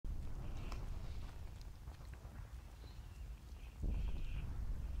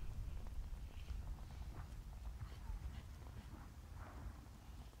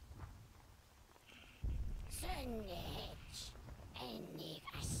Snitch. Any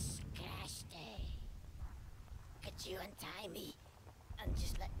scratchy. Could you untie me and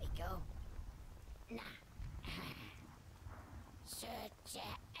just let me go? Nah. Search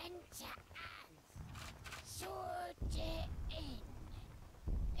enter and sort in.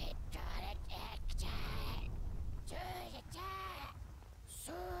 It got it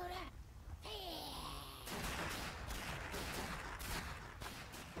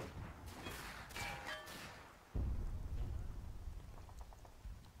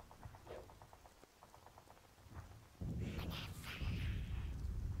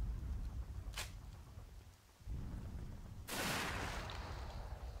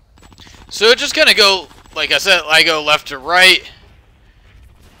So just kind of go, like I said, I go left to right.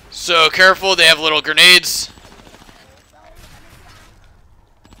 So careful, they have little grenades.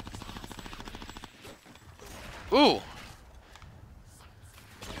 Ooh.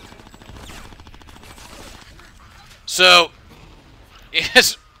 So,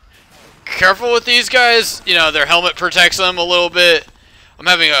 yes, careful with these guys. You know, their helmet protects them a little bit. I'm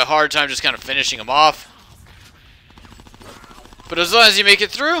having a hard time just kind of finishing them off. But as long as you make it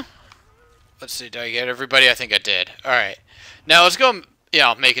through. Let's see, did I get everybody? I think I did. Alright. Now let's go,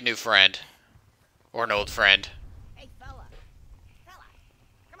 make a new friend. Or an old friend. Hey, fella. Fella,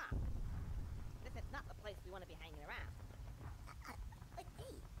 come on. This is not the place we want to be hanging around. Me?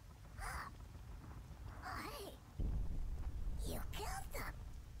 Oh, hey. You killed them.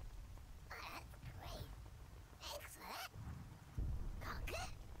 Oh, that's great. Thanks for that. Conker?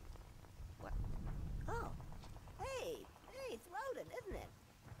 What? Oh. Hey. Hey, it's Rodent, isn't it?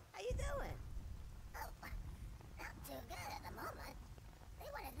 How you doing? Oh, not too good at the moment. They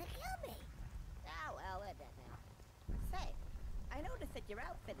wanted to kill me. Ah, well, we're dead now. Say, I noticed that your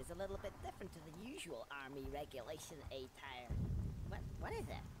outfit is a little bit different to the usual Army regulation attire. What is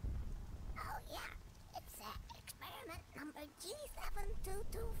it? Oh, yeah. It's experiment number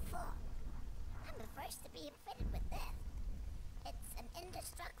G7224. I'm the first to be fitted with this. It's an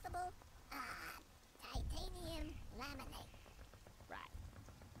indestructible, titanium laminate. Right.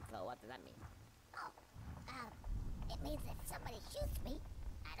 So what does that mean? Oh, it means if somebody shoots me,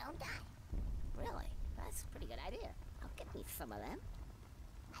 I don't die. Really? That's a pretty good idea. I'll get me some of them.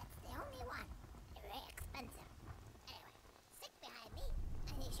 That's the only one. They're very expensive. Anyway, stick behind me,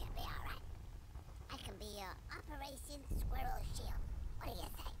 and you should be alright. I can be your Operation Squirrel Shield. What do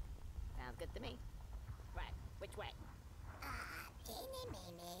you say? Sounds good to me. Right, which way? Eeny,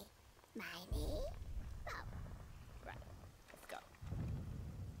 meeny, miny, mo. Right, let's go.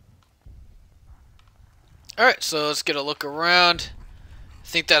 Alright, so let's get a look around. I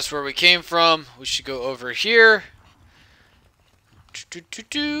think that's where we came from. We should go over here.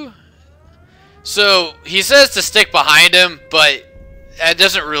 So, he says to stick behind him, but that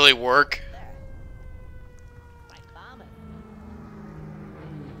doesn't really work. Like bombing.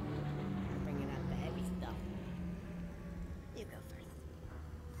 Bringing out the heavy stuff. You go first.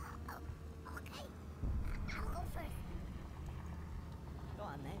 Oh, okay. I'll go first. Go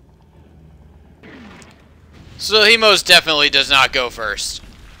on then. So he most definitely does not go first.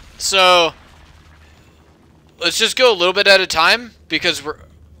 So let's just go a little bit at a time because we're...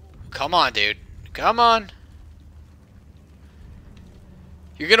 Come on, dude. Come on.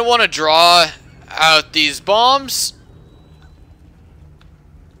 You're going to want to draw out these bombs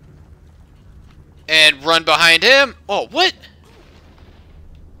and run behind him. Oh, what?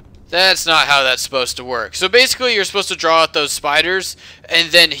 That's not how that's supposed to work. So basically you're supposed to draw out those spiders and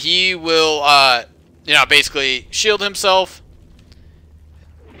then he will... basically shield himself.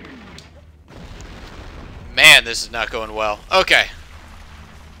 Man, this is not going well. Okay.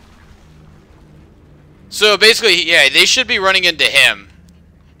 So basically, yeah, they should be running into him.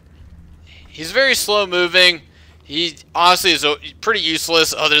 He's very slow moving. He honestly is pretty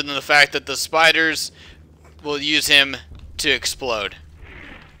useless other than the fact that the spiders will use him to explode.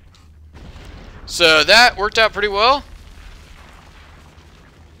 So that worked out pretty well.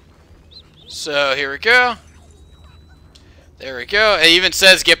 So here we go. There we go. It even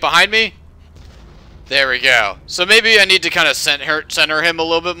says get behind me. There we go. So maybe I need to kind of center him a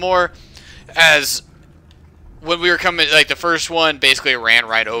little bit more, as when we were coming, like the first one basically ran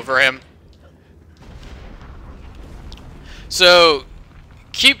right over him. So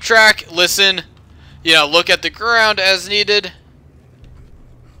keep track, listen, look at the ground as needed.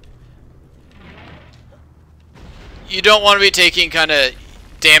 You don't want to be taking kind of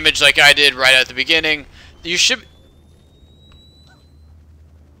damage like I did right at the beginning. You should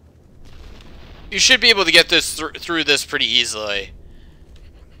be able to get this through this pretty easily.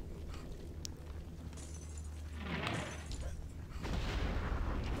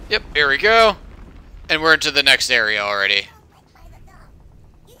 Yep, here we go. And we're into the next area already. Right by the door.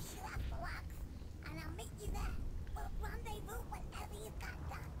 You shoot off the locks, and I'll meet you there. We'll rendezvous whenever you've got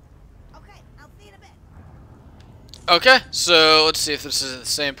done. Okay, I'll see you in a bit. Okay, so let's see if this is in the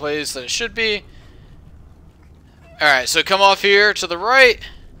same place that it should be. Alright, so come off here to the right.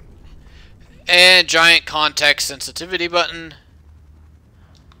 And giant context sensitivity button.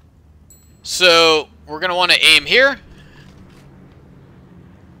 So we're going to want to aim here.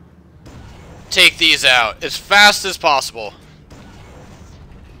 Take these out as fast as possible.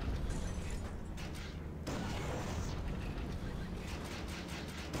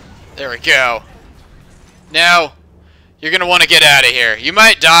 There we go. Now, you're going to want to get out of here. You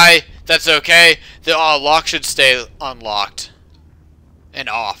might die. That's okay. The lock should stay unlocked and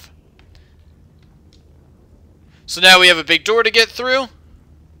off. So now we have a big door to get through.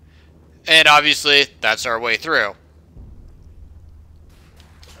 And obviously, that's our way through.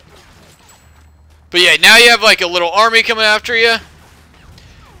 But yeah, now you have like a little army coming after you.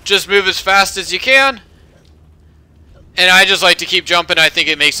 Just move as fast as you can. And I just like to keep jumping. I think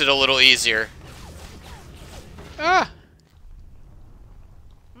it makes it a little easier. Ah.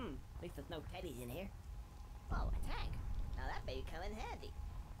 At least there's no Teddies in here. Oh, a tank. Now that may come in handy.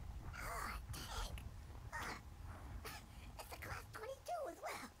 Oh, a tank. It's a class 22 as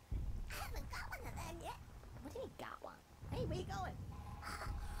well. I haven't got one of them yet. What do you mean got one? Hey, where you going?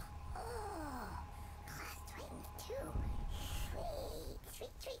 Oh, class 22.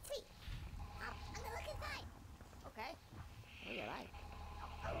 Sweet. I'm gonna look inside. Okay. What do you like?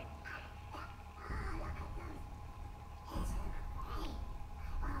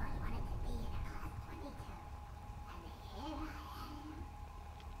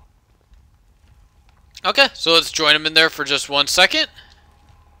 Okay, so let's join him in there for just 1 second.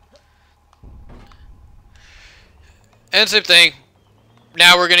 And same thing.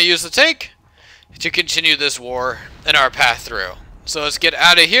 Now we're going to use the tank to continue this war and our path through. So let's get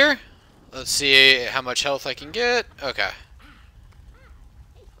out of here. Let's see how much health I can get. Okay.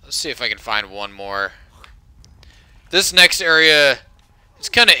 Let's see if I can find one more. This next area is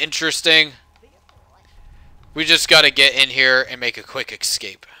kind of interesting. We just got to get in here and make a quick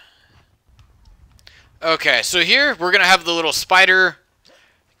escape. Okay, so here we're going to have the little spider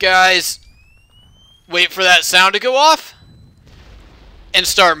guys wait for that sound to go off and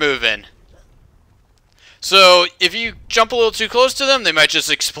start moving. So if you jump a little too close to them, they might just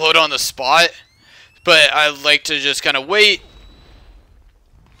explode on the spot. But I like to just kind of wait.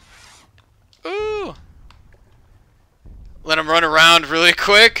 Ooh. Let them run around really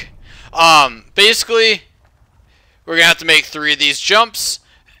quick. Basically, we're going to have to make 3 of these jumps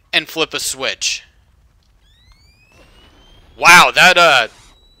and flip a switch. Wow, that,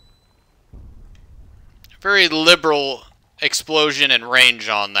 very liberal explosion and range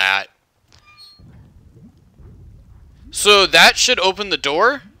on that. So that should open the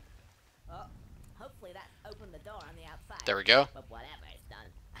door. Oh, hopefully that opened the door on the outside. There we go. But whatever it's done,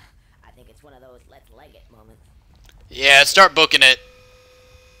 I think it's one of those let's leg it moments. Yeah, start booking it.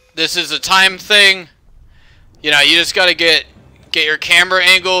 This is a time thing. You know, you just gotta get your camera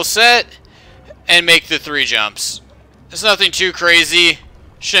angle set and make the 3 jumps. It's nothing too crazy.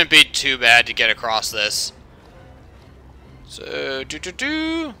 Shouldn't be too bad to get across this. So,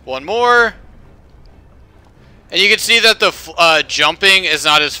 one more. And you can see that the jumping is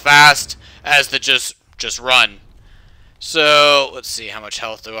not as fast as the just run. So, let's see, how much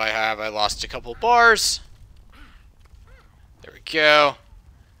health do I have? I lost a couple bars. There we go.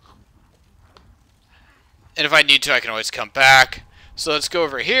 And if I need to, I can always come back. So let's go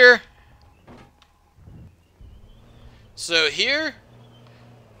over here. So here,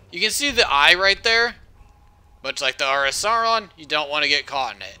 you can see the eye right there. Much like the RS Sauron, you don't want to get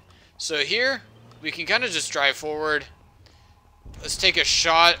caught in it. So here, we can kind of just drive forward. Let's take a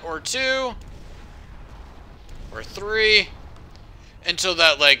shot or 2 or 3 until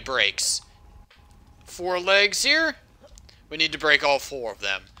that leg breaks. 4 legs here. We need to break all 4 of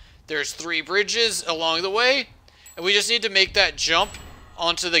them. There's 3 bridges along the way, and we just need to make that jump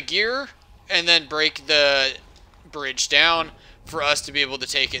onto the gear and then break the bridge down for us to be able to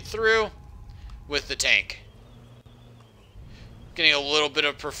take it through with the tank. Getting a little bit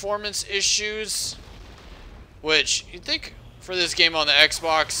of performance issues, which you'd think for this game on the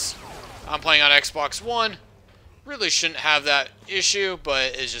Xbox, I'm playing on Xbox One, really shouldn't have that issue,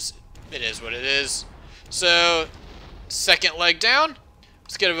 but it is what it is. So, second leg down.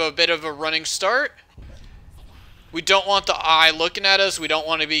 Let's get a bit of a running start. We don't want the eye looking at us. We don't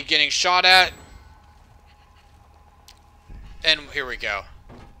want to be getting shot at. And here we go.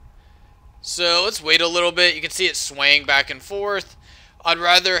 So let's wait a little bit. You can see it swaying back and forth. I'd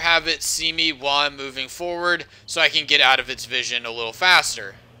rather have it see me while I'm moving forward so I can get out of its vision a little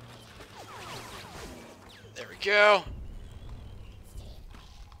faster. There we go.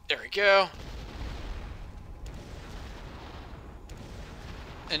 There we go.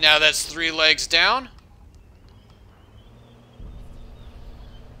 And now that's 3 legs down.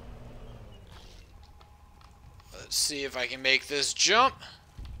 Let's see if I can make this jump.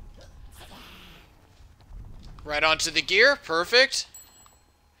 Right onto the gear. Perfect.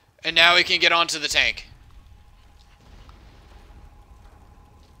 And now we can get onto the tank.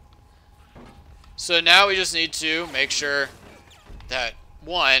 So now we just need to make sure that,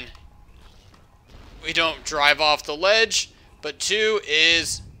 1, we don't drive off the ledge, but 2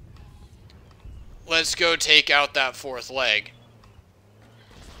 is, let's go take out that 4th leg.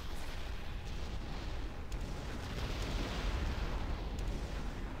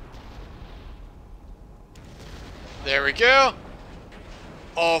 There we go.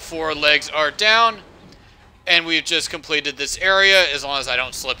 All 4 legs are down. And we've just completed this area. As long as I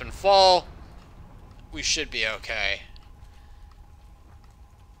don't slip and fall, we should be okay.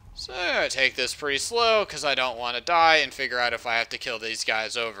 So I'm going to take this pretty slow because I don't want to die and figure out if I have to kill these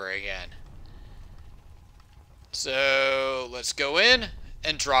guys over again. So let's go in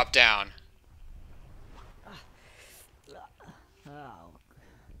and drop down. Oh.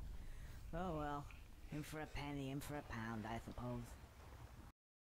 Oh well. In for a penny, in for a pound, I suppose.